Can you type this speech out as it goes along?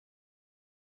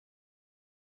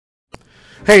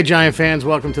Hey, Giant fans,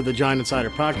 welcome to the Giant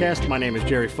Insider Podcast. My name is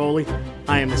Jerry Foley.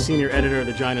 I am the senior editor of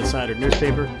the Giant Insider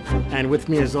newspaper, and with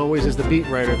me, as always, is the beat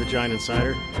writer of the Giant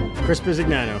Insider, Chris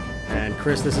Bisignano. And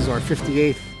Chris, this is our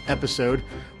 58th episode. We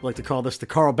like to call this the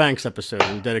Carl Banks episode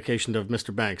in dedication to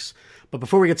Mr. Banks. But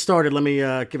before we get started, let me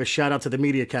give a shout out to the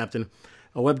Media Captain,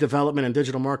 a web development and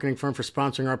digital marketing firm, for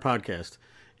sponsoring our podcast.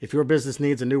 If your business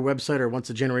needs a new website or wants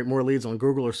to generate more leads on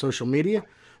Google or social media,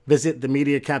 visit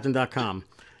themediacaptain.com.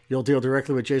 You'll deal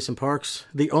directly with Jason Parks,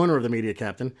 the owner of the Media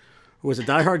Captain, who is a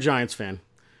diehard Giants fan.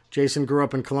 Jason grew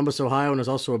up in Columbus, Ohio, and is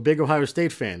also a big Ohio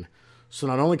State fan. So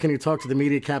not only can you talk to the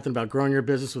Media Captain about growing your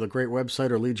business with a great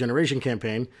website or lead generation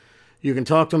campaign, you can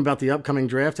talk to him about the upcoming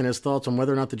draft and his thoughts on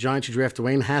whether or not the Giants should draft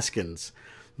Dwayne Haskins.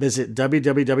 Visit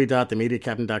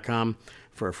www.themediacaptain.com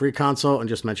for a free consult and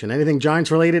just mention anything Giants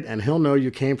related, and he'll know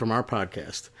you came from our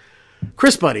podcast.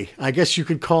 Chris, buddy, I guess you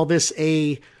could call this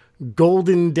a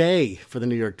golden day for the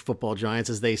New York Football Giants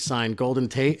as they signed Golden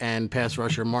Tate and pass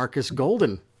rusher Marcus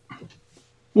Golden.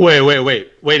 Wait a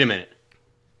minute.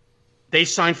 They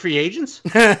signed free agents?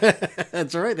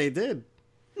 That's right, they did.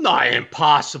 No,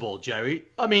 impossible, Jerry.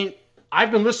 I mean,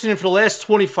 I've been listening for the last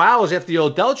 24 hours after the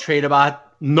Odell trade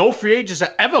about no free agents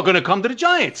are ever going to come to the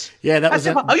Giants. Yeah,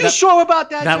 Are you sure about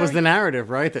that, That Jerry? Was the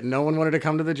narrative, right? That no one wanted to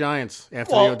come to the Giants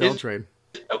after the Odell trade.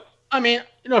 I mean,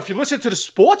 if you listen to the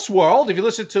sports world, if you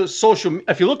look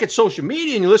at social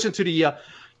media and you listen to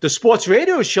the sports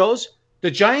radio shows, the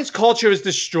Giants culture is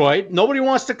destroyed. Nobody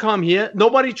wants to come here.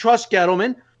 Nobody trusts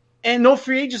Gettleman, and no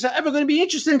free agents are ever going to be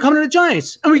interested in coming to the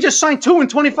Giants. And we just signed 2 in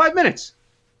 25 minutes.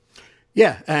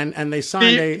 Yeah, and they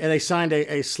signed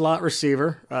a slot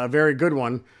receiver, a very good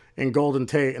one, in Golden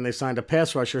Tate, and they signed a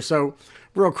pass rusher. So,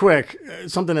 real quick,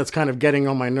 something that's kind of getting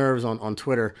on my nerves on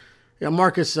Twitter. Yeah,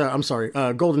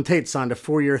 Golden Tate signed a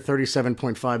 4-year,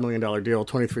 $37.5 million deal,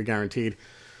 23 guaranteed.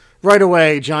 Right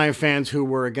away, Giant fans who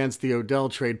were against the Odell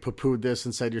trade poo-pooed this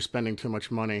and said you're spending too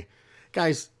much money.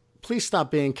 Guys, please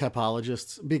stop being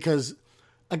capologists, because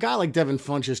a guy like Devin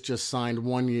Funchess just signed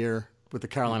 1 year with the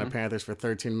Carolina Panthers for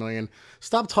 $13 million.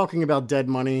 Stop talking about dead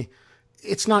money.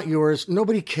 It's not yours.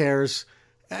 Nobody cares.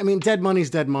 I mean, dead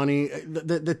money's dead money.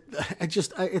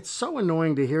 It's so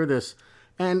annoying to hear this.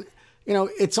 And,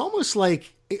 it's almost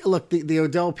like, look, the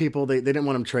Odell people, they didn't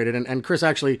want him traded. And Chris,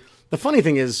 actually, the funny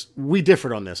thing is we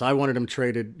differed on this. I wanted him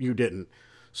traded. You didn't.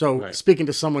 So right. Speaking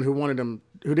to someone who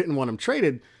didn't want him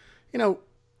traded,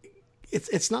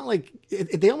 it's not like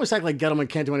they almost act like Gettleman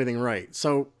can't do anything right.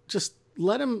 So just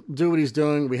let him do what he's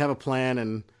doing. We have a plan,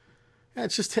 and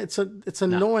it's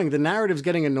annoying. The narrative's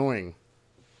getting annoying.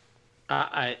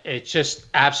 It's just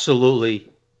absolutely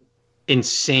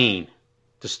insane,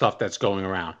 the stuff that's going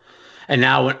around. And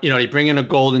now, they bring in a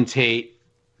Golden Tate,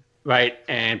 right?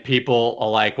 And people are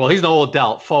like, well, he's no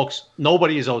Odell. Folks,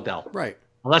 nobody is Odell. Right.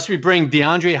 Unless we bring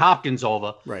DeAndre Hopkins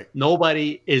over, right?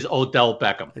 Nobody is Odell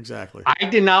Beckham. Exactly. I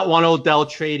did not want Odell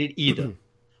traded either.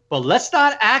 But let's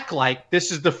not act like this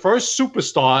is the first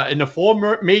superstar in the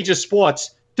 4 major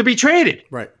sports to be traded.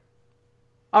 Right.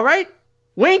 All right?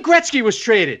 Wayne Gretzky was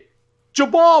traded.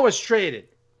 Jabbar was traded.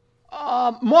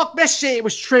 Mark Messier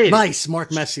was traded. Nice.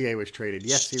 Mark Messier was traded.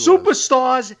 Yes, he was.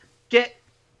 Superstars get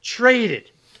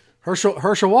traded.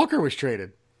 Herschel Walker was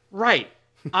traded. Right.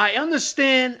 I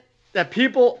understand that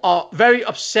people are very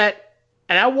upset,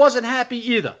 and I wasn't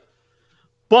happy either.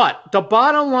 But the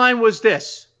bottom line was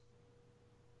this.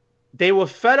 They were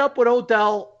fed up with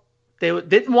Odell. They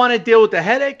didn't want to deal with the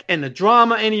headache and the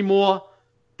drama anymore.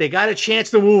 They got a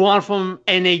chance to move on from him,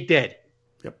 and they did.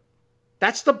 Yep.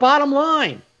 That's the bottom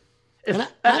line. I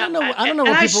don't know. And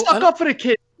I stuck up for the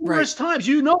kid numerous times.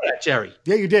 You know that, Jerry.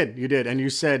 Yeah, you did. And you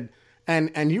said,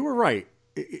 and you were right.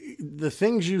 The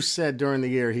things you said during the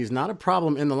year, he's not a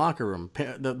problem in the locker room.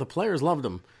 The players loved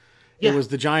him. Yeah. It was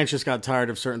the Giants just got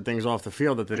tired of certain things off the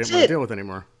field that they didn't want to deal with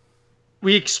anymore.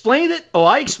 We explained it.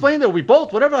 I explained it. We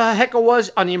both, whatever the heck it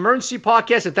was, on the Emergency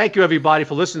Podcast. And thank you, everybody,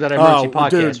 for listening to that Emergency Podcast.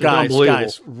 Dude, it was unbelievable.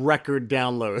 Guys, record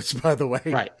downloads, by the way.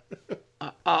 Right.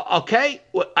 Okay.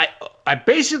 I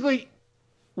basically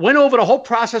went over the whole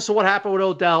process of what happened with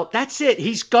Odell. That's it.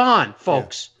 He's gone,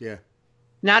 folks. Yeah.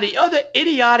 Now, the other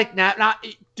idiotic... Now,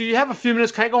 do you have a few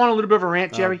minutes? Can I go on a little bit of a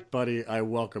rant, Jerry? Buddy, I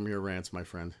welcome your rants, my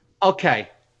friend. Okay.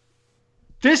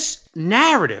 This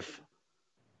narrative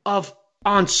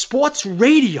on sports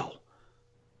radio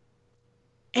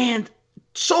and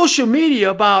social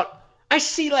media about... I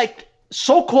see, like,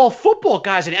 so-called football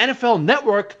guys in NFL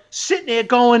Network sitting there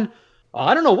going...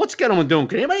 I don't know what's Gettleman doing.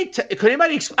 Could anybody?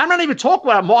 I'm not even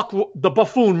talking about Mark the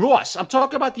Buffoon Ross. I'm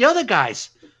talking about the other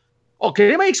guys. Oh, can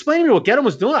anybody explain to me what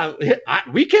Gettleman's doing?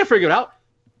 We can't figure it out.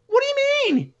 What do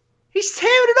you mean? He's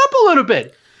tearing it up a little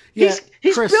bit. Yeah,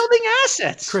 He's Chris, building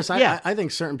assets. Chris, yeah. I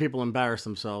think certain people embarrass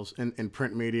themselves in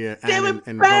print media They're and in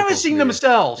embarrassing vocal media.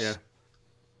 themselves. Yeah,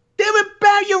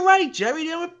 You're right, Jerry.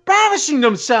 They're embarrassing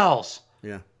themselves.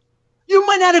 yeah. You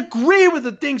might not agree with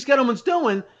the things Gettleman's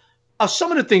doing, or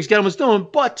some of the things Gettleman's doing,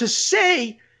 but to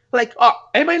say, like,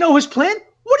 anybody know his plan?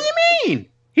 What do you mean?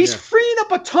 He's freeing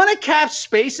up a ton of cap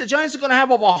space. The Giants are going to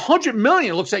have over $100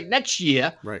 million, it looks like, next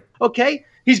year. Right. Okay?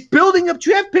 He's building up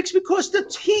draft picks because the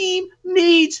team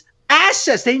needs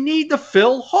assets. They need to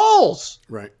fill holes.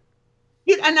 Right.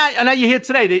 And now you hear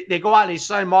today, they go out and they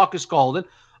sign Marcus Golden.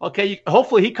 Okay,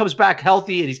 hopefully he comes back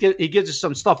healthy and he gives us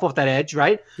some stuff off that edge,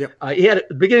 right? Yep. He had at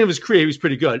the beginning of his career, he was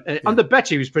pretty good. Under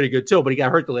Betcha, he was pretty good too, but he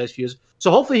got hurt the last few years.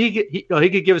 So hopefully he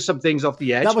could give us some things off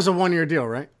the edge. That was a 1-year deal,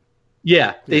 right?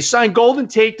 Yeah. They signed Golden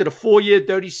Tate to the 4-year,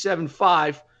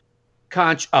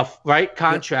 $37.5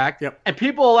 contract. Yep. And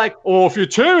people are like, "Oh, if you're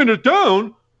tearing it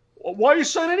down, why are you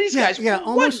signing these guys?" Yeah,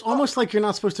 almost like you're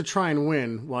not supposed to try and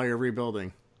win while you're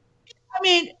rebuilding. I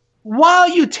mean, while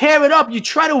you tear it up, you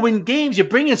try to win games. You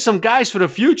bring in some guys for the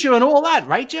future and all that,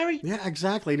 right, Jerry? Yeah,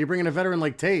 exactly. And you bring in a veteran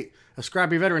like Tate, a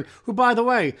scrappy veteran, who, by the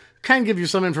way, can give you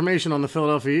some information on the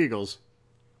Philadelphia Eagles.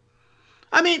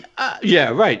 I mean,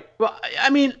 yeah, right. Well, I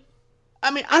mean,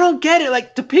 I don't get it.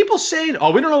 Like, the people saying,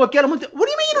 "Oh, we don't know what Gettleman." What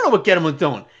do you mean you don't know what Gettleman's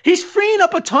doing? He's freeing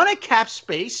up a ton of cap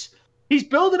space. He's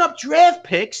building up draft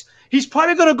picks. He's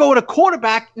probably going to go with a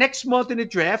quarterback next month in the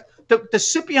draft to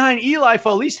sit behind Eli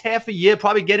for at least half a year,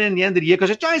 probably get in the end of the year, because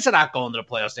the Giants are not going to the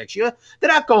playoffs next year. They're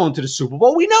not going to the Super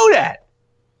Bowl. We know that.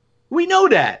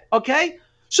 Okay?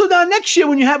 So now next year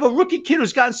when you have a rookie kid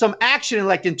who's gotten some action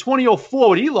in 2004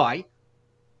 with Eli,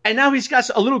 and now he's got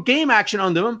a little game action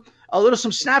under him,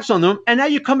 some snaps on him, and now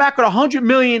you come back with $100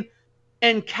 million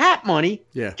in cap money.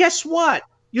 Yeah. Guess what?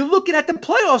 You're looking at the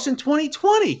playoffs in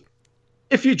 2020.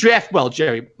 If you draft well,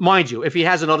 Jerry, mind you, if he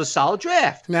has another solid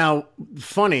draft. Now,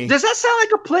 funny. Does that sound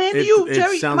like a plan to you,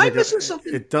 Jerry? Am I missing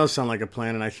something? It does sound like a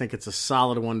plan, and I think it's a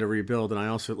solid one to rebuild. And I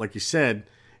also, like you said,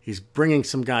 he's bringing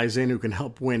some guys in who can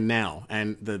help win now.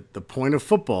 And the point of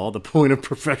football, the point of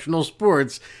professional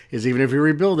sports, is even if you're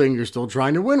rebuilding, you're still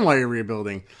trying to win while you're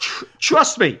rebuilding.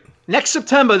 Trust me. Next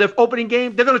September, their opening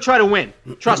game, they're going to try to win.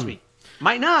 Trust me.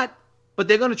 Might not, but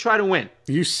they're going to try to win.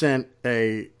 You sent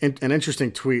an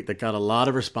interesting tweet that got a lot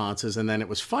of responses, and then it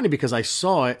was funny because I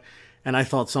saw it and I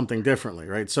thought something differently,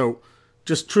 right? So,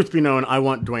 just truth be known, I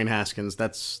want Dwayne Haskins.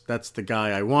 That's the guy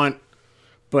I want.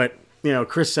 But,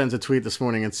 Chris sends a tweet this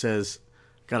morning and says,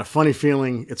 "Got a funny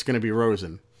feeling it's going to be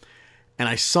Rosen." And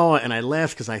I saw it and I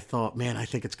laughed because I thought, man, I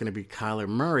think it's going to be Kyler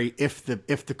Murray if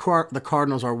the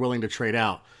Cardinals are willing to trade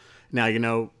out.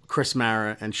 Now, Chris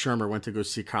Mara and Shermer went to go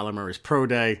see Kyler Murray's pro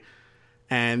day.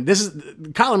 And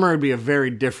Kyler Murray would be a very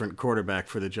different quarterback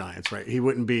for the Giants, right? He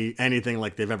wouldn't be anything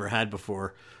like they've ever had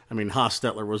before. I mean,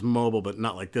 Hostetler was mobile, but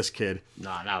not like this kid.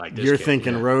 No, not like this You're kid.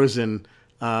 thinking Rosen.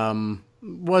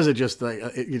 Was it just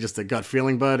a gut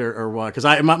feeling, bud, or what? Because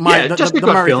the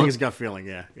Murray thing is gut feeling.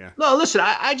 Yeah. No, listen,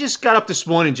 I just got up this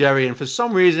morning, Jerry, and for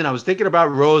some reason I was thinking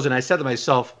about Rosen. I said to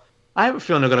myself, I have a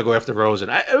feeling they're going to go after Rosen.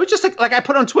 It was just like I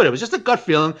put on Twitter. It was just a gut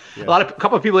feeling. Yeah. A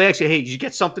couple of people asked you, "Hey, did you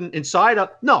get something inside?"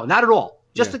 No, not at all.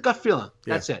 Just a gut feeling.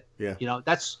 That's it. Yeah.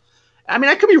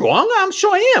 I could be wrong. I'm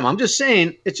sure I am. I'm just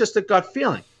saying it's just a gut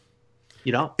feeling.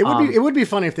 It would be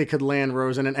funny if they could land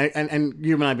Rosen, and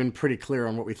you and I have been pretty clear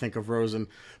on what we think of Rosen.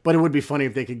 But it would be funny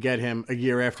if they could get him a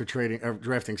year after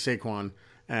drafting Saquon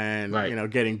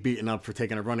and getting beaten up for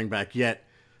taking a running back. Yet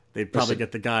they'd probably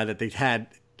get the guy that they had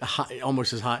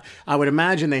almost as high. I would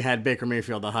imagine they had Baker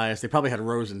Mayfield the highest. They probably had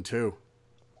Rosen too.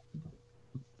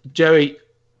 Jerry.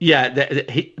 Yeah,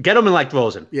 Gettleman liked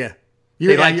Rosen. Yeah.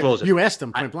 They liked Rosen. You asked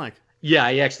him point blank. Yeah,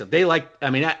 I asked him. They liked –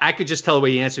 I could just tell the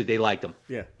way he answered. They liked him.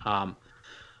 Yeah.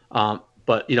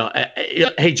 But,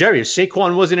 hey, Jerry, if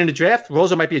Saquon wasn't in the draft,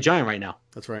 Rosen might be a Giant right now.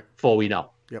 That's right. For all we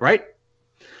know. Yep. Right?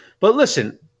 But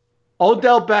listen,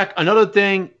 another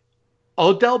thing,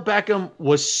 Odell Beckham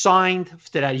was signed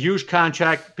to that huge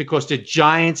contract because the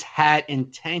Giants had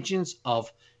intentions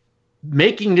of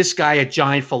making this guy a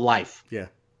Giant for life. Yeah.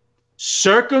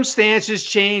 Circumstances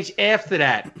changed after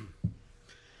that.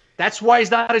 That's why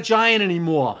he's not a Giant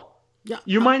anymore. Yeah.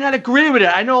 You might not agree with it.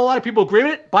 I know a lot of people agree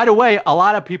with it. By the way, a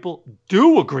lot of people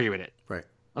do agree with it. Right.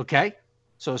 Okay?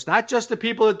 So it's not just the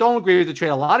people that don't agree with the trade.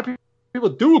 A lot of people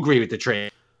do agree with the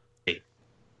trade.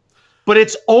 But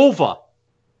it's over.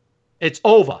 It's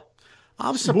over.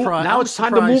 I'm surprised. Now it's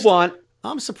time to move on.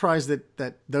 I'm surprised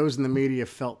that those in the media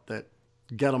felt that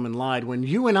Gettleman lied when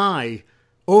you and I,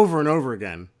 over and over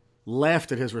again,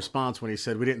 laughed at his response when he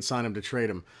said we didn't sign him to trade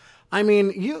him. I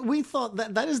mean, we thought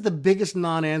that is the biggest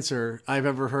non-answer I've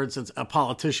ever heard since a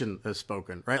politician has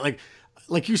spoken, right?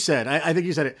 Like you said, I think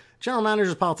you said it. General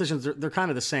managers, politicians, they're kind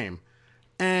of the same.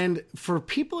 And for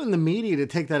people in the media to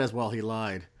take that as, well, he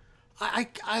lied. I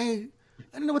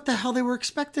don't know what the hell they were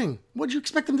expecting. What did you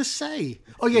expect them to say?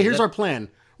 Oh yeah, here's our plan.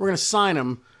 We're going to sign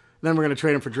him, then we're going to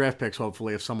trade him for draft picks.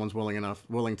 Hopefully, if someone's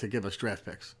willing to give us draft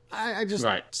picks. I just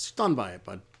stunned by it,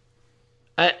 bud.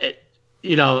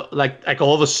 Like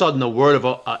all of a sudden, the word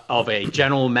of a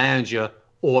general manager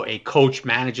or a coach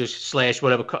manager /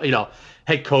 whatever,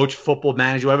 head coach, football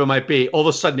manager, whatever it might be, all of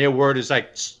a sudden their word is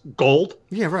like gold.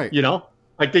 Yeah, right.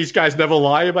 Like these guys never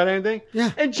lie about anything.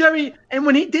 Yeah. And Jerry, and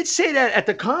when he did say that at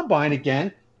the combine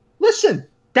again, listen,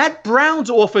 that Browns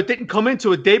offer didn't come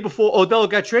into a day before Odell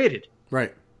got traded.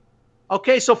 Right.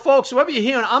 Okay, so folks, whoever you're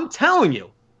hearing, I'm telling you,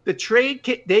 the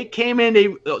trade, they came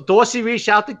in, Dorsey reached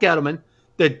out to Gettleman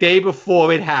the day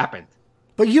before it happened.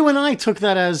 But you and I took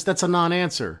that as that's a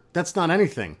non-answer. That's not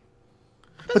anything.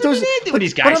 But other people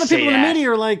in the media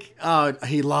are like,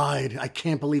 he lied. I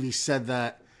can't believe he said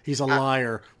that. He's a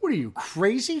liar. What are you,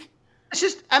 crazy? It's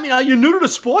just, are you new to the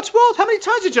sports world? How many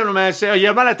times did general manager say, oh, yeah,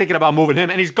 I'm not thinking about moving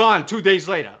him, and he's gone 2 days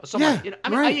later? Or something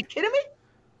right. Are you kidding me?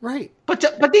 Right.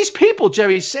 But these people,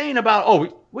 Jerry, saying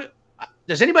about,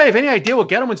 does anybody have any idea what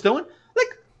Gettleman's doing?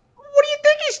 Like, what do you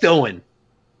think he's doing?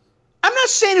 I'm not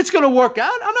saying it's going to work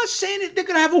out. I'm not saying that they're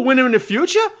going to have a winner in the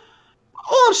future.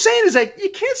 All I'm saying is, like, you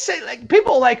can't say, like,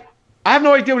 people are like, I have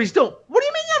no idea what he's doing. What do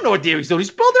you mean you have no idea what he's doing? He's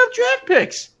building up draft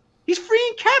picks. He's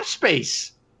freeing cap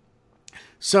space.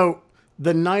 So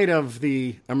the night of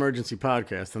the emergency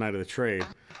podcast, the night of the trade,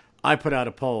 I put out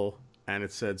a poll, and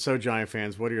it said, so Giant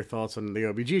fans, what are your thoughts on the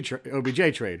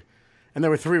OBJ trade? And there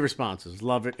were 3 responses: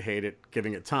 love it, hate it,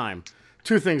 giving it time.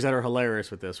 2 things that are hilarious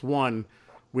with this. One,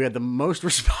 we had the most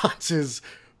responses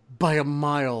by a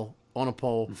mile on a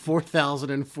poll,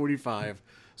 4,045.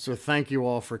 So thank you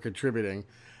all for contributing.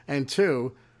 And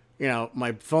 2,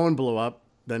 my phone blew up.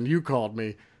 Then you called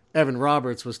me. Evan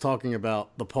Roberts was talking about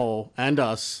the poll and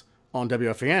us on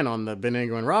WFAN on the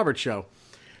Benigno and Roberts show.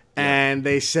 And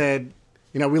they said,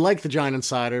 we like the Giant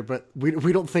Insider, but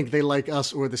we don't think they like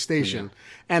us or the station.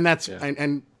 Yeah. And that's,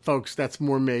 and folks, that's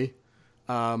more me.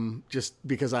 Just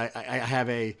because I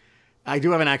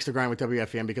do have an axe to grind with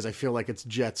WFAN because I feel like it's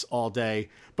Jets all day.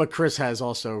 But Chris has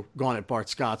also gone at Bart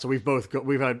Scott, so we've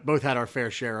both had our fair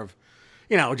share of,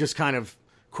 just kind of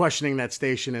questioning that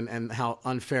station and how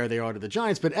unfair they are to the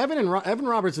Giants. But Evan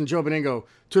Roberts and Joe Benigno,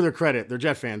 to their credit, they're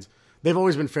Jet fans. They've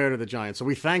always been fair to the Giants, so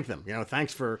we thank them.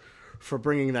 Thanks for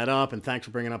bringing that up, and thanks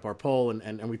for bringing up our poll.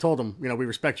 And we told them, we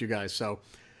respect you guys. So,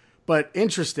 but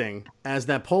interesting, as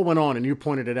that poll went on, and you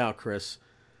pointed it out, Chris,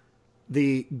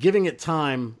 the giving it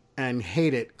time and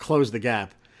hate it closed the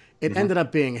gap. It ended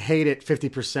up being hate it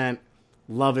 50%,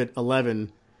 love it 11%,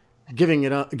 giving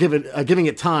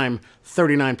it time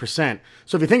 39%.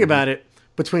 So if you think about it,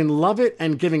 between love it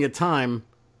and giving it time,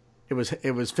 it was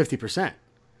 50%.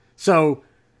 So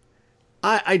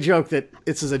I joke that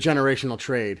this is a generational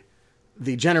trade.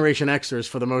 The Generation Xers,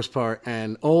 for the most part,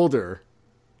 and older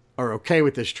are okay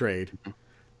with this trade.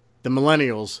 The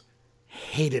millennials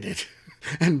hated it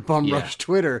and rushed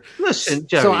Twitter. Listen,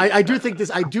 Jerry, so I do think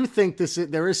this.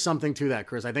 There is something to that,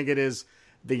 Chris. I think it is.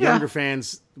 The younger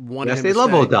fans want him to stay. Yes, they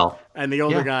love Odell. And the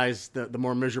older guys, the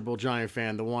more miserable Giant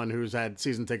fan, the one who's had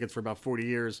season tickets for about 40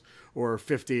 years or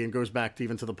 50 and goes back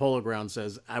even to the Polo Ground,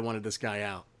 says, I wanted this guy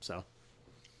out. So,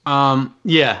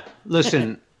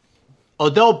 listen,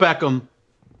 Odell Beckham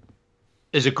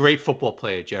is a great football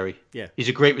player, Jerry. Yeah. He's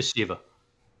a great receiver.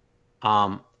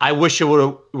 I wish it would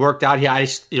have worked out here. I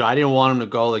didn't want him to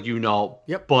go,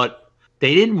 Yep. But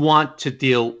they didn't want to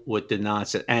deal with the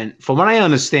nonsense. And from what I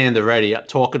understand already,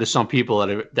 talking to some people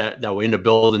that were in the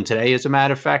building today, as a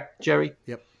matter of fact, Jerry.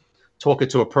 Yep. Talking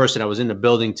to a person that was in the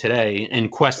building today, in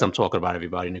Quest, I'm talking about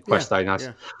everybody in the Quest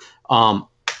Diagnostics. Yeah.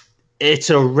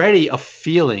 It's already a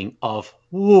feeling of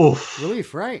woof.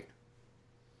 Relief, right?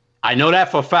 I know that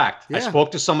for a fact. Yeah. I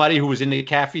spoke to somebody who was in the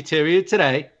cafeteria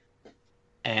today,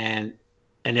 and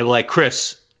they were like,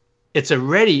 Chris, it's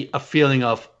already a feeling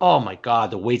of, oh, my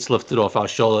God, the weight's lifted off our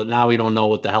shoulder. Now we don't know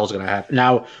what the hell's going to happen.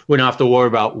 Now we don't have to worry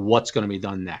about what's going to be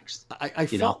done next. I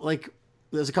felt like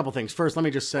there's a couple things. First, let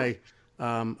me just say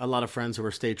a lot of friends who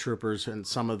are state troopers, and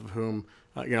some of whom,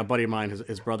 a buddy of mine,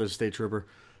 his brother's a state trooper,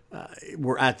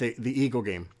 were at the Eagle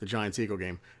game, the Giants Eagle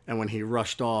game. And when he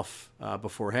rushed off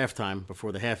before halftime,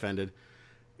 before the half ended,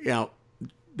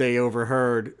 they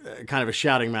overheard kind of a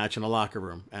shouting match in the locker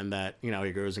room, and that,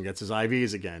 he goes and gets his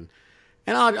IVs again.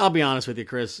 And I'll be honest with you,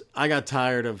 Chris, I got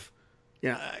tired of,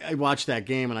 I watched that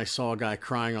game and I saw a guy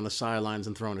crying on the sidelines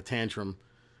and throwing a tantrum.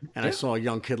 and I saw a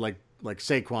young kid like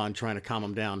Saquon trying to calm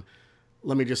him down.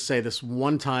 Let me just say this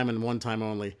one time and one time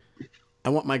only. I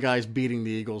want my guys beating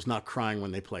the Eagles, not crying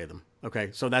when they play them. Okay,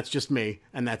 so that's just me,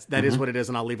 and that is what it is,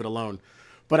 and I'll leave it alone.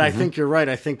 But I think you're right.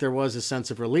 I think there was a sense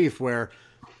of relief where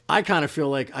I kind of feel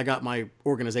like I got my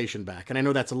organization back. And I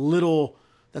know that's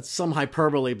some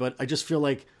hyperbole, but I just feel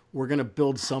like we're going to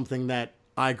build something that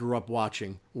I grew up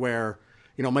watching where,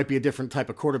 it might be a different type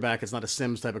of quarterback. It's not a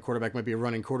Sims type of quarterback. It might be a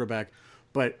running quarterback.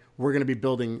 But we're going to be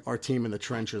building our team in the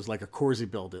trenches like a Corsi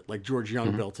built it, like George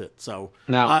Young built it. So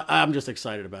now, I'm just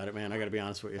excited about it, man. I got to be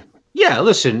honest with you. Yeah,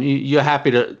 listen, you're happy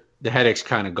the headache's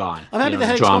kind of gone. I'm happy the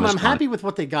headache's gone. I'm happy with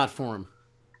what they got for him.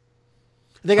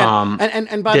 They got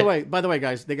and by the way,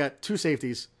 guys, they got 2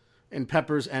 safeties in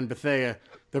Peppers and Bethea.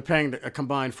 They're paying a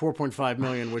combined $4.5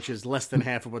 million, which is less than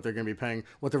half of what they're going to be paying,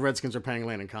 what the Redskins are paying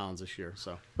Landon Collins this year.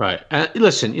 So right, and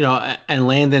listen, and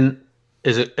Landon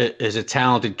is a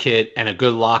talented kid and a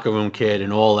good locker room kid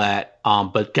and all that.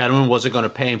 But Gettleman wasn't going to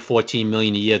pay him $14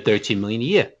 million a year, $13 million a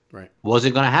year. Right,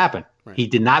 wasn't going to happen. Right. He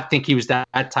did not think he was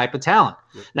that type of talent.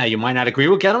 Yep. Now you might not agree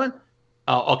with Gettleman.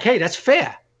 Okay, that's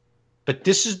fair. But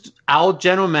this is our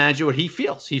general manager, what he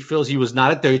feels. He feels he was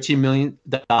not a $13 million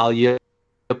a year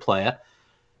player.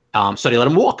 So they let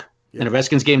him walk. Yep. And the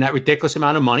Redskins gave him that ridiculous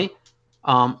amount of money.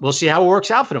 We'll see how it works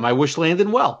out for them. I wish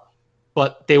Landon well.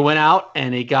 But they went out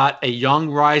and they got a young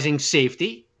rising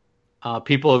safety.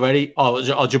 People already –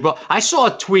 Jabril. I saw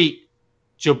a tweet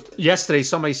yesterday.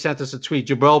 Somebody sent us a tweet.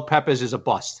 Jabril Peppers is a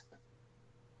bust.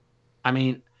 I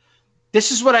mean,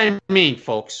 this is what I mean,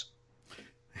 folks.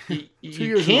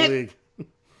 You can't.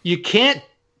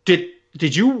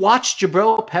 Did you watch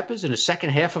Jabril Peppers in the second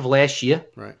half of last year?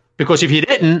 Right. Because if you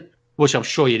didn't, which I'm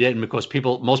sure you didn't, because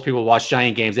most people watch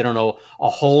Giant games, they don't know a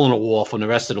hole in a wall from the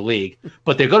rest of the league.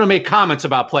 But they're going to make comments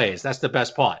about players. That's the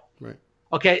best part. Right.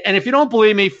 Okay. And if you don't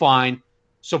believe me, fine.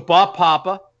 So Bob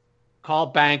Papa, Carl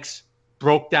Banks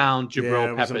broke down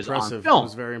Jabril Peppers on film. It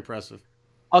was very impressive.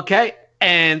 Okay.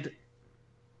 And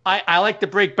I like to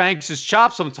break Banks'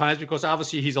 chops sometimes because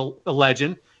obviously he's a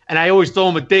legend. And I always throw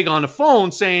him a dig on the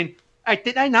phone saying,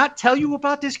 did I not tell you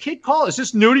about this kid, Carl? Is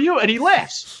this new to you? And he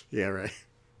laughs. Yeah, right.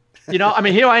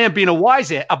 Here I am being a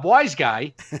wise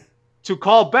guy to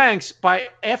Carl Banks.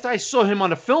 After I saw him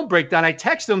on the film breakdown, I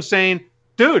texted him saying,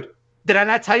 dude, did I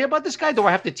not tell you about this guy? Do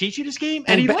I have to teach you this game?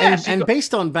 And he laughs. And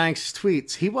based on Banks'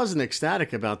 tweets, he wasn't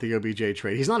ecstatic about the OBJ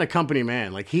trade. He's not a company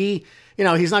man. Like he's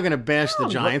not going to bash the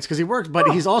Giants because he worked, but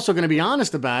he's also going to be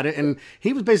honest about it. And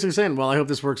he was basically saying, well, I hope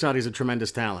this works out. He's a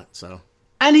tremendous talent. So.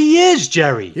 And he is,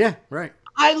 Jerry. Yeah, right.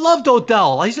 I loved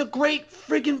Odell. He's a great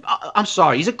friggin' I'm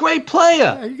sorry. He's a great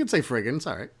player. Yeah, you can say friggin'. It's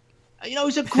all right.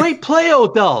 He's a great player,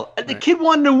 Odell. The kid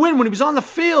wanted to win when he was on the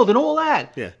field and all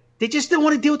that. Yeah. They just didn't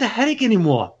want to deal with the headache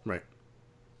anymore. Right.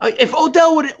 If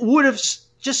Odell would have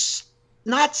just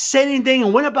not said anything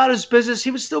and went about his business,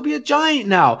 he would still be a Giant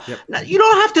now. Yep. Now you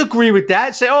don't have to agree with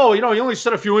that. Say, he only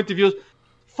said a few interviews.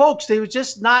 Folks, they were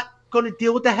just not going to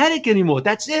deal with the headache anymore.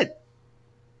 That's it.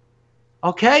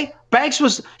 Okay? Banks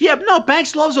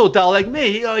loves Odell like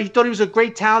me. He thought he was a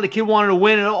great talent. The kid wanted to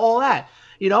win and all that.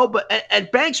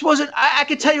 But Banks wasn't. I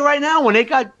can tell you right now, when they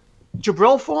got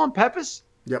Jabril for him, Peppers.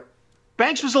 Yep.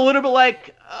 Banks was a little bit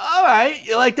like, all right,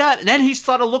 you like that. And then he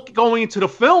started going into the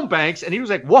film, Banks, and he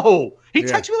was like, whoa. He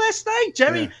texted me last night,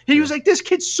 Jerry. He was like, this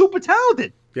kid's super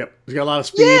talented. Yep. He's got a lot of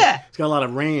speed. Yeah. He's got a lot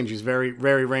of range. He's very,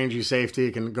 very rangy safety.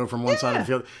 He can go from one side of the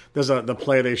field. There's the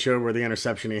play they showed where the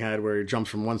interception he had where he jumps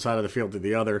from one side of the field to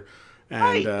the other.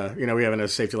 And, we haven't had a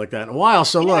safety like that in a while.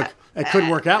 So, look, it could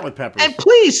work out with Peppers. And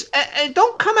please,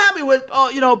 don't come at me with,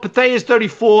 Bethea's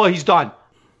 34, he's done.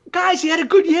 Guys, he had a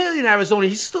good year in Arizona.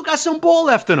 He's still got some ball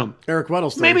left in him. Eric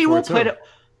Weddle's 34, maybe he won't play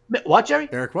What, Jerry?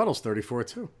 Eric Weddle's 34,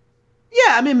 too.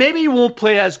 Yeah, maybe he won't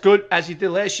play as good as he did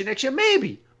last year, next year,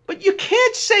 maybe. But you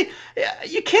can't say,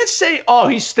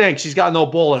 he stinks. He's got no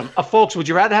ball in him. Folks, would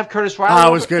you rather have Curtis Riley? I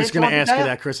was going to ask you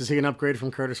that, Chris. Is he an upgrade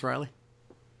from Curtis Riley?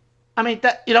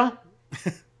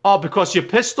 Because you're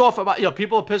pissed off about,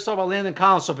 people are pissed off about Landon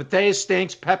Collins. So Bethea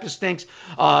stinks, Pepper stinks.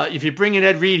 If you bring in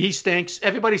Ed Reed, he stinks.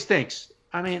 Everybody stinks.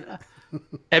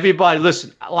 Everybody,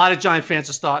 listen, a lot of Giant fans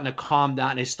are starting to calm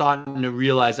down. They're starting to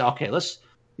realize, okay,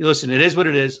 listen, it is what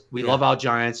it is. We love our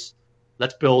Giants.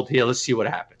 Let's build here. Let's see what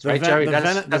happens. Right, Jerry?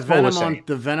 That's what we're saying.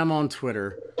 The venom on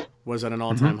Twitter was at an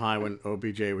all-time high when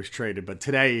OBJ was traded. But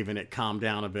today, even, it calmed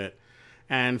down a bit.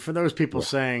 And for those people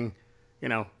saying,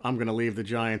 I'm going to leave the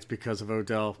Giants because of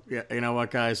Odell, you know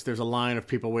what, guys? There's a line of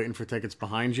people waiting for tickets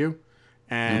behind you.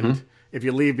 And if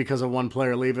you leave because of one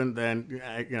player leaving, then,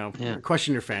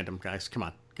 question your fandom, guys. Come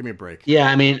on. Give me a break. Yeah,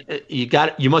 I mean,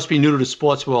 you must be new to the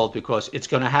sports world because it's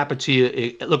going to happen to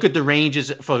you. Look at the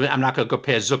Rangers. I'm not going to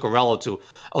compare Zuccarello to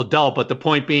Odell, but the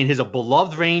point being, he's a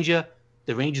beloved Ranger.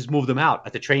 The Rangers moved him out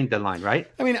at the trading deadline, right?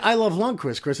 I mean, I love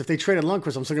Lundqvist, Chris. If they traded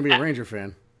Lundqvist, I'm still going to be a Ranger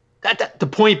fan. The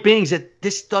point being is that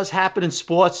this does happen in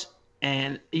sports,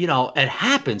 and, it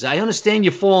happens. I understand you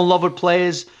fall in love with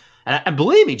players. And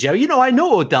believe me, Jerry, I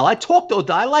know Odell. I talked to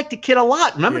Odell. I like the kid a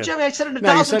lot. Remember, yeah. Jerry, I said it 1,000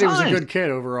 times. You said he was a good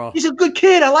kid overall. He's a good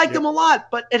kid. I liked him a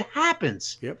lot, but it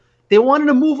happens. Yep. They wanted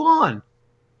to move on.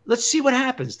 Let's see what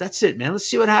happens. That's it, man. Let's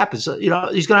see what happens. He's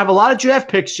going to have a lot of draft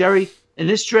picks, Jerry, in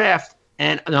this draft.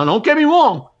 And now, don't get me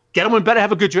wrong. Gettleman better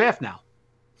have a good draft now.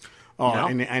 Oh,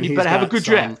 and he better have a good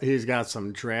draft. He's got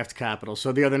some draft capital.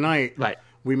 So the other night,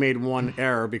 we made one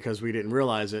error because we didn't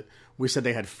realize it. We said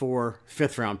they had 4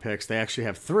 fifth-round picks. They actually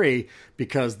have 3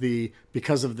 because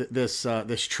of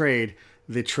this trade,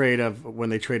 the trade of when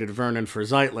they traded Vernon for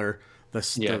Zeitler,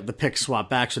 the pick swap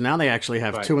back. So now they actually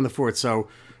have 2 in the 4th. So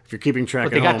if you're keeping track,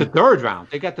 but they got the 3rd round.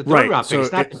 They got the 3rd round pick.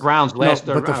 It's not the Browns' last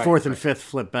third round. But the 4th and 5th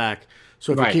flip back.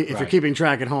 So if you're keeping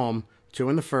track at home, 2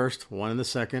 in the 1st, 1 in the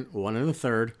 2nd, 1 in the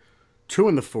 3rd, 2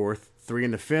 in the 4th, 3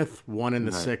 in the 5th, 1 in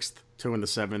the 6th, 2 in the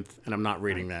 7th, and I'm not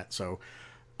reading that. So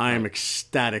I am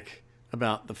ecstatic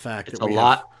about the fact that we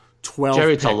have 12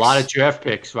 Jerry, picks. It's a lot of draft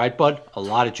picks, right, bud? A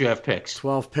lot of draft picks.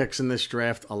 12 picks in this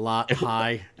draft, a lot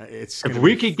high. It's if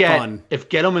we could fun. If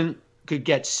Gettleman could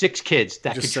get 6 kids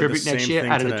that contribute next year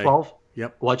out of the 12.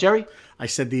 Yep. What, Jerry? I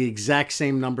said the exact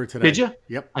same number today. Did you?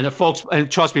 Yep. And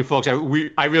trust me, folks, I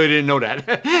really didn't know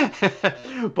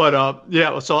that. But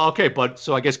yeah, so okay,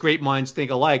 so I guess great minds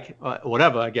think alike,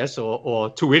 whatever, I guess, or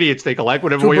 2 idiots think alike,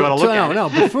 whatever way you want to look at it. No,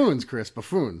 buffoons, Chris,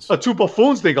 buffoons. 2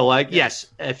 buffoons think alike. Yes,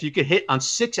 if you could hit on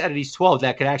 6 out of these 12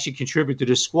 that could actually contribute to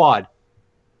this squad,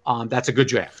 that's a good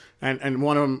draft. And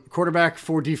one of them quarterback,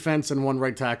 4 defense, and 1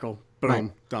 right tackle.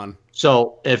 Boom, done.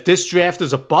 So if this draft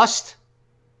is a bust,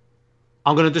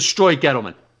 I'm going to destroy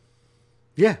Gettleman.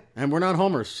 Yeah, and we're not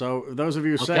homers. So those of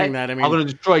you saying that, I mean, I'm going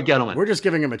to destroy Gettleman. We're just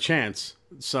giving him a chance.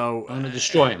 So I'm going to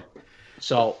destroy him.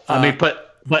 So I mean,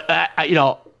 but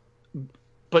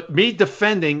me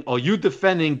defending or you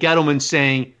defending Gettleman,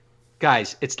 saying,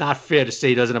 guys, it's not fair to say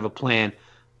he doesn't have a plan.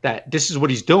 That this is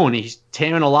what he's doing. He's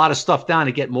tearing a lot of stuff down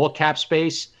to get more cap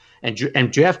space and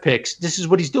draft picks. This is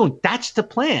what he's doing. That's the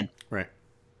plan. Right.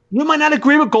 You might not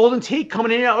agree with Golden Tate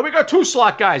coming in. Oh, we got 2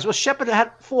 slot guys. Well, Shepard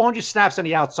had 400 snaps on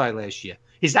the outside last year.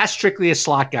 He's not strictly a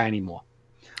slot guy anymore.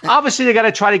 Obviously, they got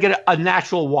to try to get a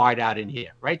natural wide out in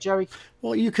here, right, Jerry?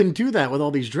 Well, you can do that with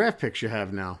all these draft picks you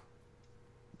have now.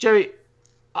 Jerry,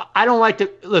 I don't like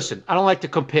to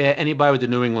compare anybody with the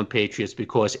New England Patriots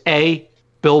because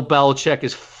Bill Belichick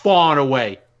is far and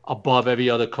away above every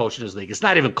other coach in this league. It's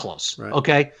not even close. Right.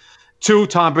 Okay. 2,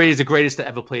 Tom Brady is the greatest to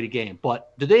ever play the game.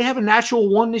 But did they have a natural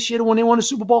 1 this year when they won the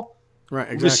Super Bowl? Right,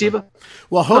 exactly. Receiver?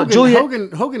 Well,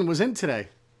 Hogan was in today.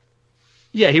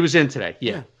 Yeah, he was in today.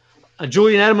 Yeah.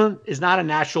 Julian Edelman is not a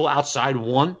natural outside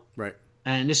 1. Right.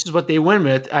 And this is what they win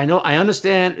with. I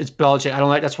understand it's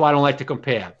Belichick. That's why I don't like to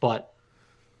compare. But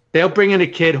they'll bring in a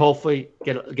kid, hopefully,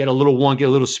 get a little 1, get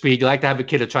a little speed. You like to have a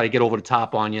kid to try to get over the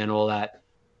top on you and all that.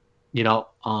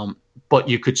 But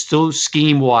you could still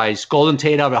scheme-wise. Golden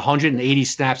Tate had 180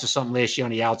 snaps or something last year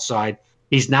on the outside.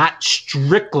 He's not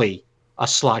strictly a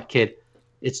slot kid.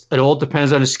 It all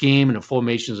depends on the scheme and the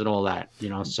formations and all that.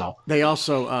 So they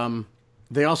also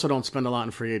don't spend a lot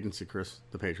in free agency, Chris.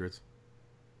 The Patriots.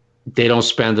 They don't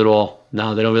spend at all.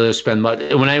 No, they don't really spend much.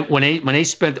 When they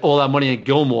spent all that money in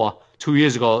Gilmore 2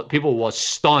 years ago, people were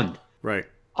stunned. Right.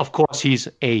 Of course, he's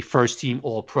a first-team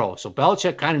All-Pro, so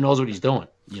Belichick kind of knows what he's doing.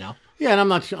 Yeah, and I'm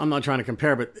not trying to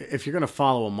compare, but if you're going to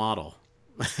follow a model,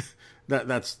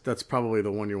 that's probably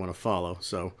the one you want to follow.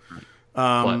 So,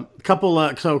 a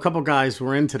couple guys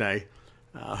were in today.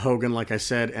 Hogan, like I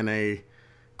said, and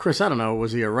Chris. I don't know,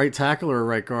 was he a right tackle or a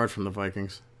right guard from the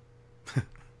Vikings?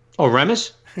 Oh,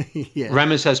 Remis? Yeah.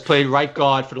 Remis has played right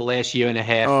guard for the last year and a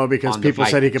half. Oh, because people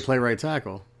said he could play right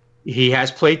tackle. He has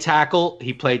played tackle.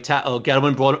 He played tackle.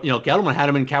 Gettleman had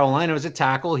him in Carolina as a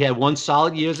tackle. He had 1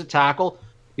 solid year as a tackle.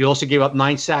 He also gave up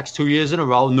 9 sacks 2 years in a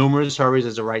row, numerous hurries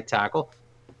as a right tackle.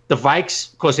 The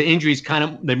Vikes, because of injuries,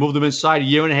 they moved him inside a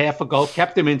year and a half ago,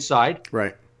 kept him inside.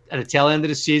 Right. At the tail end of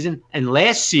the season. And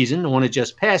last season, the one that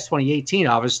just passed, 2018,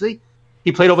 obviously,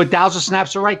 he played over 1,000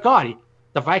 snaps at right guard.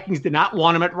 The Vikings did not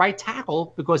want him at right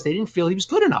tackle because they didn't feel he was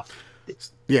good enough.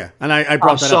 Yeah, and I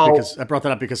brought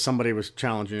that up because somebody was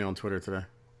challenging you on Twitter today.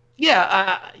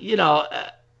 Yeah,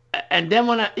 and then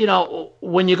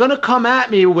when you're going to come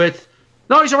at me with,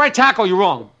 no, he's a right tackle, you're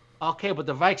wrong. Okay, but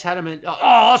the Vikes had him in.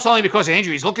 Oh, it's only because of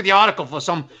injuries. Look at the article for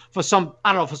some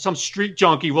I don't know, for some street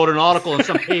junkie wrote an article in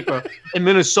some paper in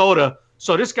Minnesota.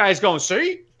 So this guy's going,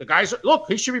 see, the guy's look,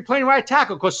 he should be playing right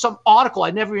tackle because some article I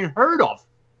never even heard of.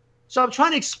 So I'm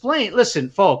trying to explain. Listen,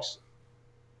 folks,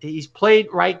 he's played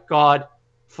right guard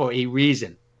for a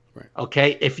reason. Right.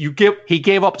 Okay, he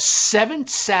gave up 7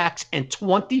 sacks and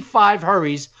 25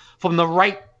 hurries from the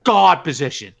right guard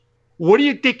position. What do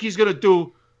you think he's going to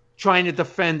do trying to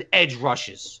defend edge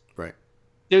rushes? Right.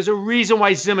 There's a reason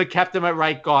why Zimmer kept him at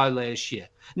right guard last year.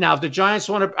 Now, if the Giants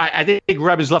want to, I think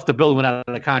Rebens left the building without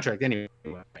a contract anyway.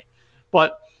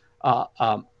 But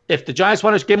if the Giants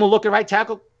want to give him a look at right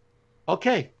tackle,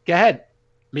 okay, go ahead.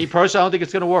 Me personally, I don't think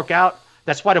it's going to work out.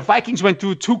 That's why the Vikings went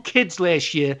through 2 kids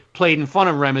last year, played in front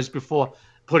of Remmers before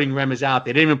putting Remmers out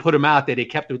there. They didn't even put him out there. They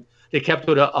kept with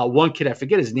one kid, I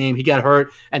forget his name. He got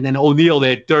hurt, and then O'Neal,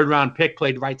 their 3rd-round pick,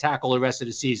 played right tackle the rest of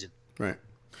the season. Right.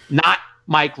 Not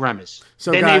Mike Remmers.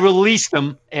 So then they released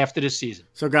him after the season.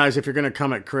 So, guys, if you're going to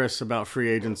come at Chris about free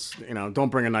agents, don't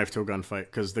bring a knife to a gunfight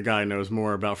because the guy knows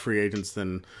more about free agents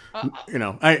than,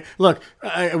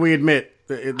 we admit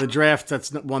the draft,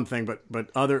 that's one thing, but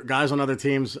other guys on other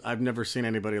teams, I've never seen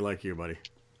anybody like you, buddy.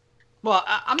 Well,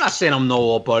 I'm not saying I'm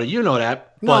buddy. You know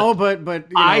that. No, but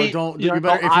don't. You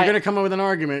better, if you're going to come up with an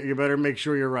argument, you better make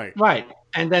sure you're right. Right.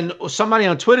 And then somebody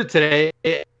on Twitter today,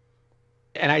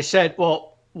 and I said,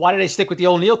 well, why did they stick with the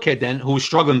O'Neal kid then, who was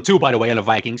struggling too, by the way, in the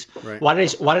Vikings? Right. Why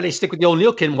did they stick with the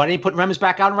O'Neal kid? Why didn't they put Remmers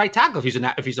back out in right tackle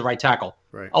if he's the right tackle?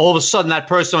 Right. All of a sudden, that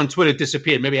person on Twitter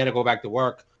disappeared. Maybe he had to go back to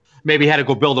work. Maybe he had to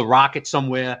go build a rocket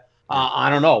somewhere. I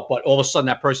don't know. But all of a sudden,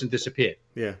 that person disappeared.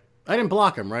 Yeah. I didn't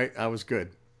block him, right? I was good.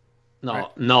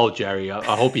 No, Jerry.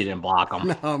 I hope you didn't block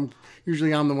him. No,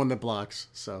 usually I'm the one that blocks,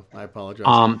 so I apologize.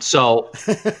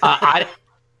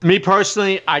 Me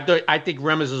personally, I think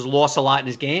Remmers has lost a lot in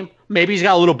his game. Maybe he's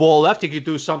got a little ball left. He could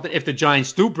do something if the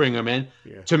Giants do bring him in.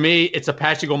 Yeah. To me, it's a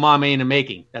Patrick Omameh in the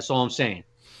making. That's all I'm saying.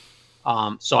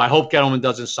 So I hope Gettleman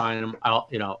doesn't sign him.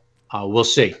 We'll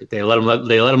see. They let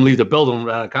him leave the building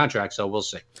without a contract. So we'll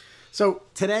see. So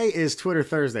today is Twitter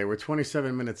Thursday. We're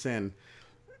 27 minutes in.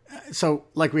 So,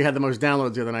 like we had the most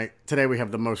downloads the other night, today we have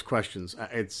the most questions.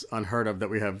 It's unheard of that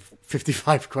we have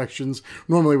 55 questions.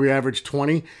 Normally we average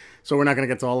 20, so we're not going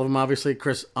to get to all of them, obviously.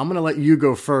 Chris, I'm going to let you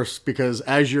go first because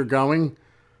as you're going,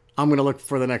 I'm going to look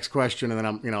for the next question,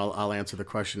 and then I'll answer the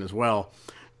question as well.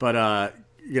 But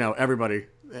everybody,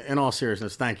 in all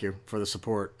seriousness, thank you for the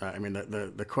support. I mean,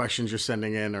 the questions you're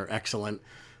sending in are excellent.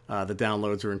 The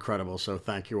downloads are incredible, so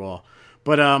thank you all.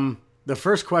 But the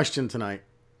first question tonight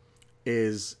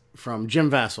is from Jim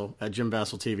Vassell at Jim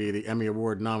Vassell TV, the Emmy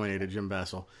Award nominated Jim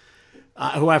Vassell,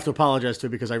 who I have to apologize to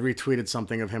because I retweeted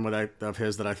something of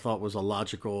his that I thought was a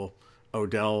logical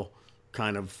Odell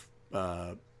kind of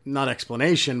not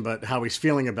explanation, but how he's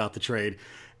feeling about the trade,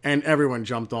 and everyone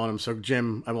jumped on him. So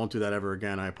Jim, I won't do that ever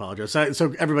again. I apologize.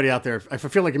 So everybody out there, if I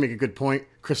feel like you make a good point,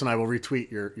 Chris and I will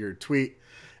retweet your tweet,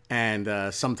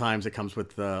 and sometimes it comes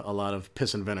with a lot of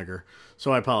piss and vinegar.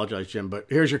 So I apologize, Jim. But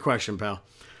here's your question, pal.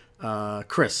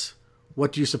 Chris,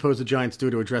 what do you suppose the Giants do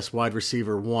to address wide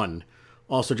receiver 1?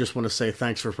 Also, just want to say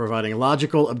thanks for providing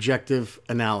logical, objective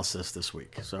analysis this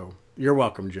week. So you're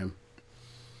welcome, Jim.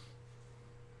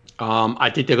 I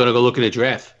think they're going to go look at the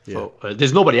draft. Yeah. So,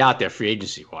 there's nobody out there free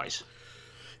agency wise.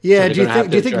 Yeah. So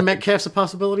do you think Metcalf's a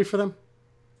possibility for them?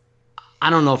 I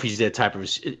don't know if he's that type of.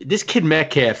 This kid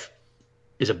Metcalf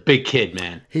is a big kid,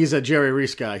 man. He's a Jerry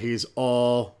Reese guy. He's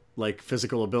all like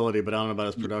physical ability, but I don't know about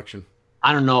his production.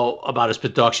 I don't know about his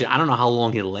production. I don't know how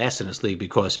long he'll last in this league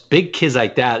because big kids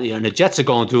like that, and the Jets are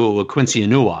going through it with Quincy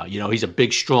Enunwa. He's a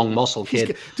big, strong muscle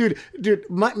kid. Dude,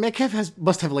 Metcalf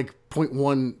must have like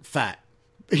 0.1 fat.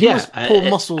 He must pull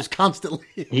muscles constantly.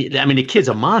 The kid's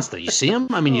a monster. You see him?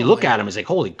 You look at him, it's like,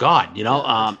 holy God,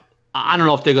 I don't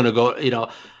know if they're going to go,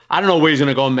 I don't know where he's going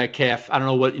to go in Metcalf. I don't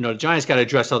know what, the Giants got to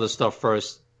address other stuff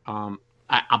first.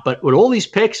 But with all these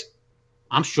picks,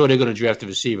 I'm sure they're going to draft a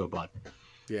receiver, bud.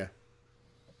 Yeah.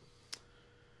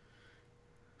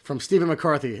 From Stephen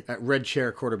McCarthy at Red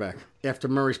Chair Quarterback. After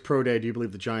Murray's pro day, do you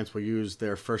believe the Giants will use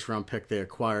their first-round pick they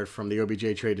acquired from the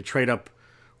OBJ trade to trade up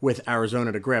with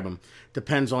Arizona to grab him?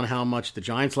 Depends on how much the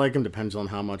Giants like him. Depends on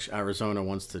how much Arizona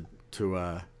wants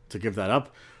to give that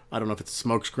up. I don't know if it's a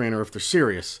smokescreen or if they're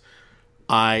serious.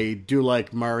 I do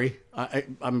like Murray.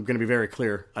 I'm going to be very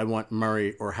clear. I want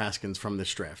Murray or Haskins from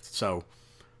this draft. So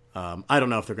I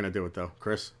don't know if they're going to do it, though.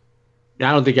 Chris?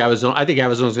 I don't think Arizona. I think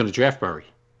Arizona's going to draft Murray.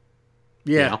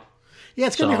 Yeah. Yeah,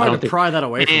 it's going to be hard to pry that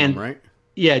away from them, right?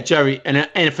 Yeah, Jerry.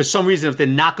 And for some reason, if they're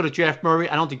not going to draft Murray,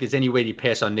 I don't think there's any way they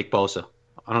pass on Nick Bosa.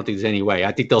 I don't think there's any way.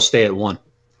 I think they'll stay at 1.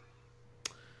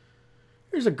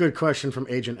 Here's a good question from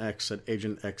Agent X at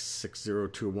Agent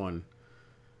X6021.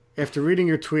 After reading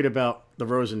your tweet about the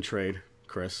Rosen trade,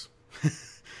 Chris.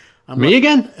 Me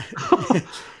again?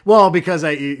 Well, because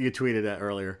you tweeted that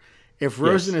earlier. If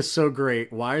Rosen is so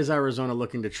great, why is Arizona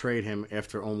looking to trade him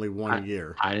after only 1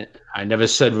 year? I never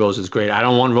said Rosen's great. I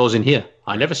don't want Rosen here.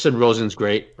 I never said Rosen's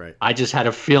great. Right. I just had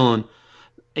a feeling,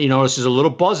 this is a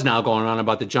little buzz now going on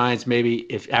about the Giants. Maybe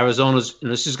if Arizona's,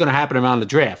 this is going to happen around the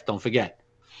draft, don't forget.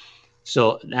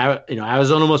 So now,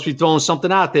 Arizona must be throwing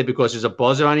something out there because there's a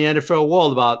buzz around the NFL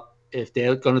world about if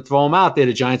they're going to throw him out there,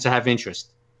 the Giants will have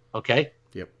interest. Okay?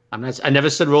 Yep. I never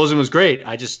said Rosen was great.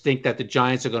 I just think that the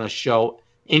Giants are going to show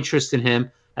interest in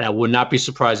him, and I would not be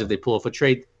surprised if they pull off a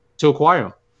trade to acquire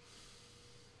him.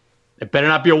 It better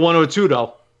not be a 1 or a 2,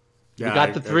 though. Yeah, we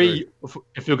got the 3.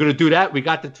 If you're going to do that, we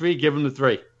got the 3. Give him the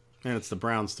 3. And it's the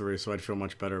Browns 3, so I'd feel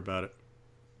much better about it.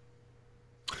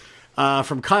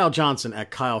 From Kyle Johnson at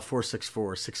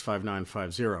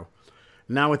Kyle464-65950.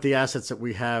 Now with the assets that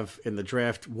we have in the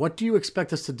draft, what do you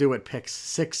expect us to do at picks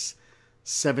 6,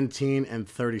 17, and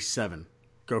 37?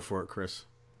 Go for it, Chris.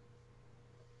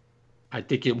 I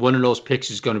think one of those picks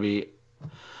is going to be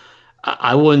 –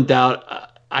 I wouldn't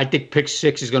doubt I think pick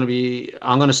 6 is going to be –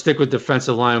 I'm going to stick with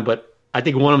defensive line, but I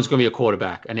think one of them is going to be a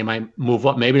quarterback, and they might move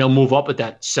up. Maybe they'll move up at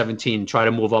that 17, try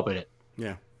to move up at it.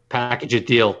 Yeah. Package a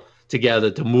deal together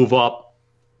to move up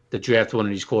the draft one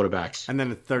of these quarterbacks. And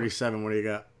then at 37, what do you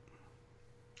got?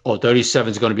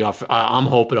 37 is going to be off. I'm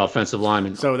hoping offensive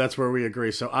lineman. So that's where we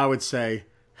agree. So I would say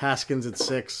Haskins at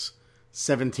 6,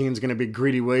 17 is going to be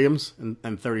Greedy Williams,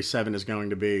 and 37 is going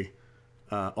to be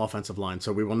offensive line.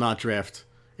 So we will not draft,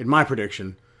 in my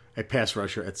prediction, a pass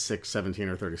rusher at 6, 17,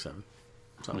 or 37.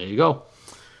 So there you go.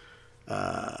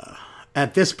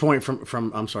 At this point,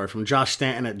 from Josh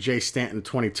Stanton at J Stanton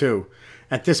 22.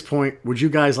 At this point, would you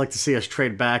guys like to see us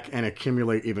trade back and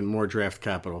accumulate even more draft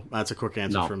capital? That's a quick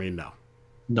answer for me.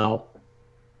 No.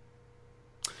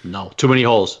 Too many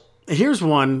holes. Here's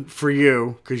one for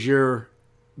you, because you're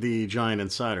the Giant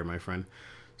Insider, my friend.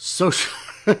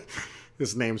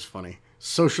 This name's funny.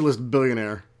 Socialist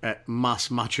billionaire at Mas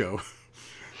Macho.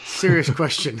 Serious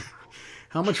question.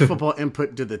 How much football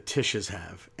input do the Tisches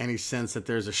have? Any sense that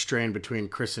there's a strain between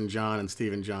Chris and John and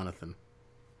Steve and Jonathan?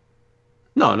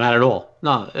 No, not at all.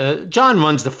 No, John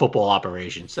runs the football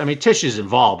operations. I mean, Tish is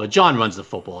involved, but John runs the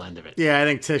football end of it. Yeah, I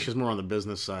think Tish is more on the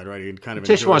business side, right? He'd kind of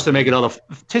Tish wants to make it other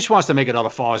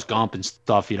Forrest Gump and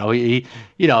stuff. He's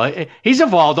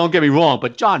involved. Don't get me wrong,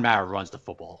 but John Mara runs the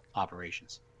football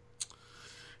operations.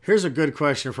 Here's a good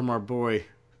question from our boy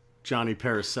Johnny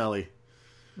Paracelli.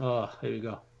 Oh, here you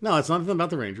go. No, it's nothing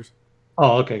about the Rangers.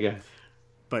 Oh, okay, good.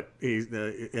 But he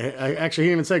didn't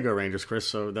even say go Rangers, Chris,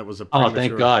 so that was a premature... Oh,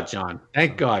 thank God, John.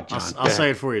 Thank God, John. I'll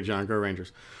say it for you, John. Go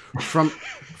Rangers. From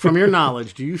your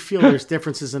knowledge, do you feel there's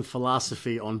differences in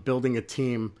philosophy on building a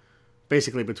team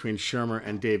basically between Shermer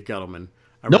and Dave Gettleman?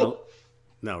 Nope.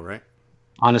 No, right?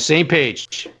 On the same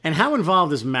page. And how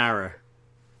involved is Mara?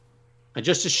 And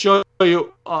just to show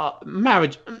you,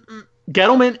 marriage,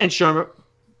 Gettleman and Shermer,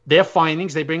 their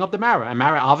findings, they bring up the Mara. And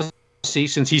Mara, obviously,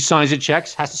 since he signs the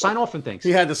checks, has to sign off on things.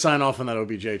 He had to sign off on that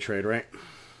OBJ trade, right?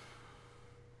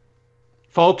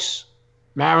 Folks,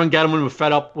 Mara and Gettleman were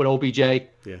fed up with OBJ. Yeah.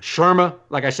 Shermer,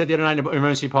 like I said the other night in the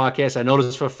emergency podcast, I know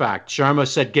this for a fact. Shermer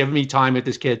said, give me time with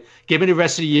this kid. Give me the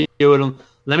rest of the year with him.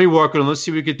 Let me work with him. Let's see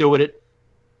what we could do with it.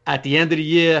 At the end of the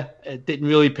year, it didn't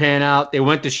really pan out. They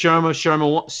went to Shermer.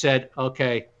 Shermer said,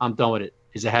 okay, I'm done with it.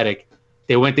 It's a headache.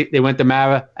 They went to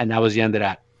Mara, and that was the end of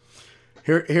that.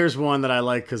 Here's one that I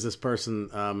like because this person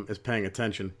is paying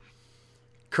attention.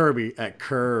 Kirby at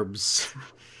Curbs.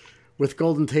 With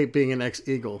Golden Tate being an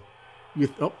ex-Eagle.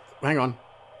 Hang on.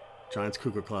 Giants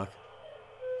cuckoo clock.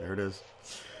 There it is.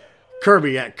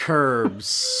 Kirby at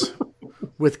Curbs.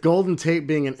 With Golden Tate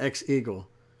being an ex-Eagle,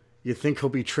 you think he'll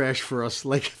be trash for us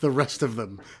like the rest of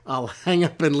them? I'll hang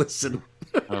up and listen.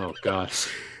 Oh, gosh.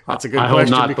 That's a good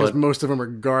question because most of them are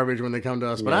garbage when they come to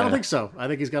us. But I don't think so. I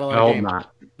think he's got a lot of game. I hope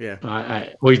not. Yeah.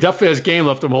 Well, he definitely has game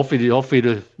left him. Hopefully he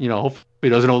doesn't all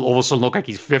of a sudden look like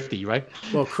he's 50, right?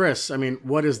 Well, Chris, I mean,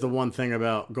 what is the one thing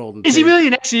about Golden Tate? Is he really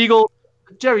an ex-Eagle?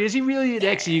 Jerry, is he really an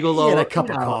ex-Eagle? He had a cup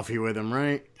of coffee with him,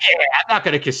 right? Yeah, I'm not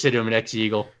going to consider him an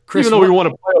ex-Eagle. Chris, even though we won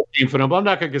a playoff game for him, but I'm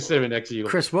not going to consider him an ex-Eagle.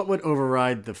 Chris, what would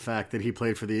override the fact that he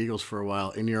played for the Eagles for a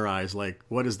while in your eyes? Like,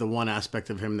 what is the one aspect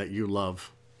of him that you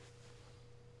love?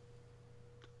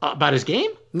 About his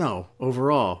game? No,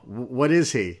 overall. What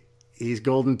is he? He's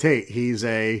Golden Tate. He's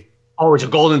a... Oh, he's a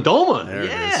Golden Domer.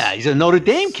 Yeah, he's a Notre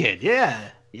Dame kid. Yeah.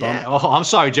 Oh, I'm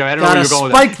sorry, Jerry. I don't know where you're going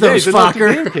with that. Spike those,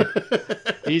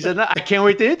 fucker. I can't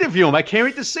wait to interview him. I can't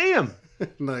wait to see him.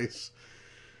 Nice.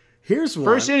 Here's one.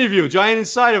 First interview, Giant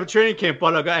Insider of training camp,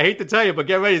 but I hate to tell you, but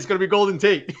get ready. It's going to be Golden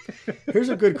Tate. Here's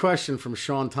a good question from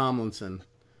Sean Tomlinson,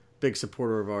 big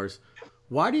supporter of ours.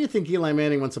 Why do you think Eli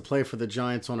Manning wants to play for the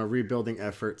Giants on a rebuilding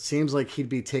effort? Seems like he'd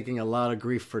be taking a lot of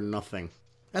grief for nothing.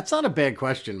 That's not a bad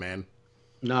question, man.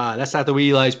 Nah, that's not the way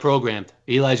Eli's programmed.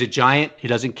 Eli's a Giant. He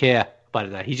doesn't care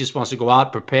about that. He just wants to go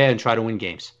out, prepare, and try to win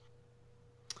games.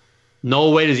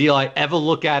 No way does Eli ever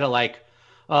look at it like,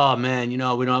 oh, man, we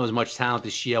don't have as much talent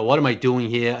this year. What am I doing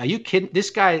here? Are you kidding? This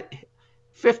guy,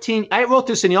 15 – I wrote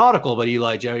this in the article about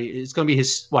Eli, Jerry. It's going to be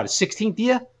his 16th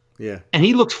year? Yeah. And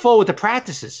he looks forward to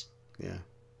practices. Yeah.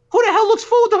 Who the hell looks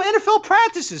forward to NFL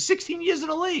practices? 16 years in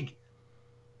the league.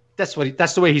 That's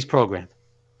the way he's programmed.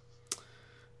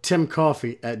 Tim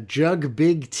Coffey at Jug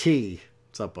Big T.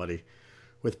 What's up, buddy?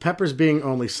 With Peppers being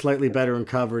only slightly better in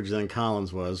coverage than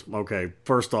Collins was, okay,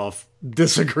 first off,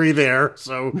 disagree there,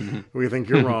 so we think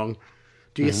you're wrong.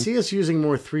 Do you see us using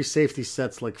more 3 safety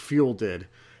sets like Fuel did,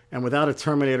 and without a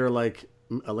Terminator like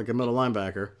a middle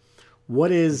linebacker?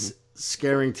 What is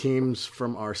scaring teams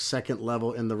from our second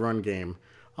level in the run game?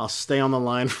 I'll stay on the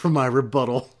line for my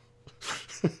rebuttal.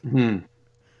 Well,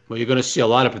 you're going to see a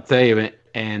lot of Pathea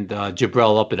and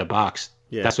Jabril up in the box.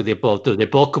 Yeah. That's what they both do. They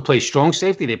both could play strong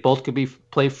safety. They both could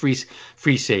play free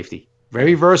safety.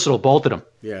 Very versatile, both of them.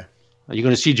 Yeah. You're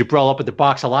going to see Jabril up at the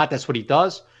box a lot. That's what he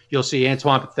does. You'll see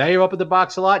Antoine Pathea up at the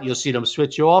box a lot. You'll see them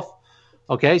switch off.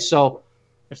 Okay, so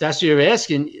if that's what you're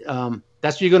asking,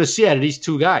 that's what you're going to see out of these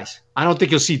two guys. I don't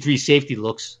think you'll see 3 safety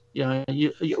looks. You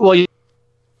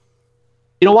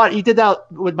know what? He did that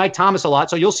with Mike Thomas a lot,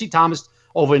 so you'll see Thomas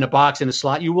over in the box in the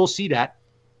slot. You will see that.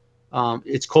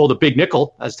 It's called a big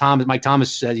nickel, as Mike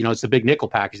Thomas said. It's the big nickel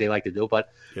package they like to do.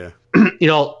 But yeah,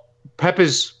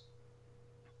 Peppers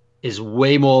is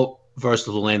way more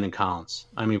versatile than Landon Collins.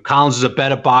 I mean, Collins is a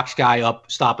better box guy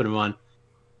up, stop and run.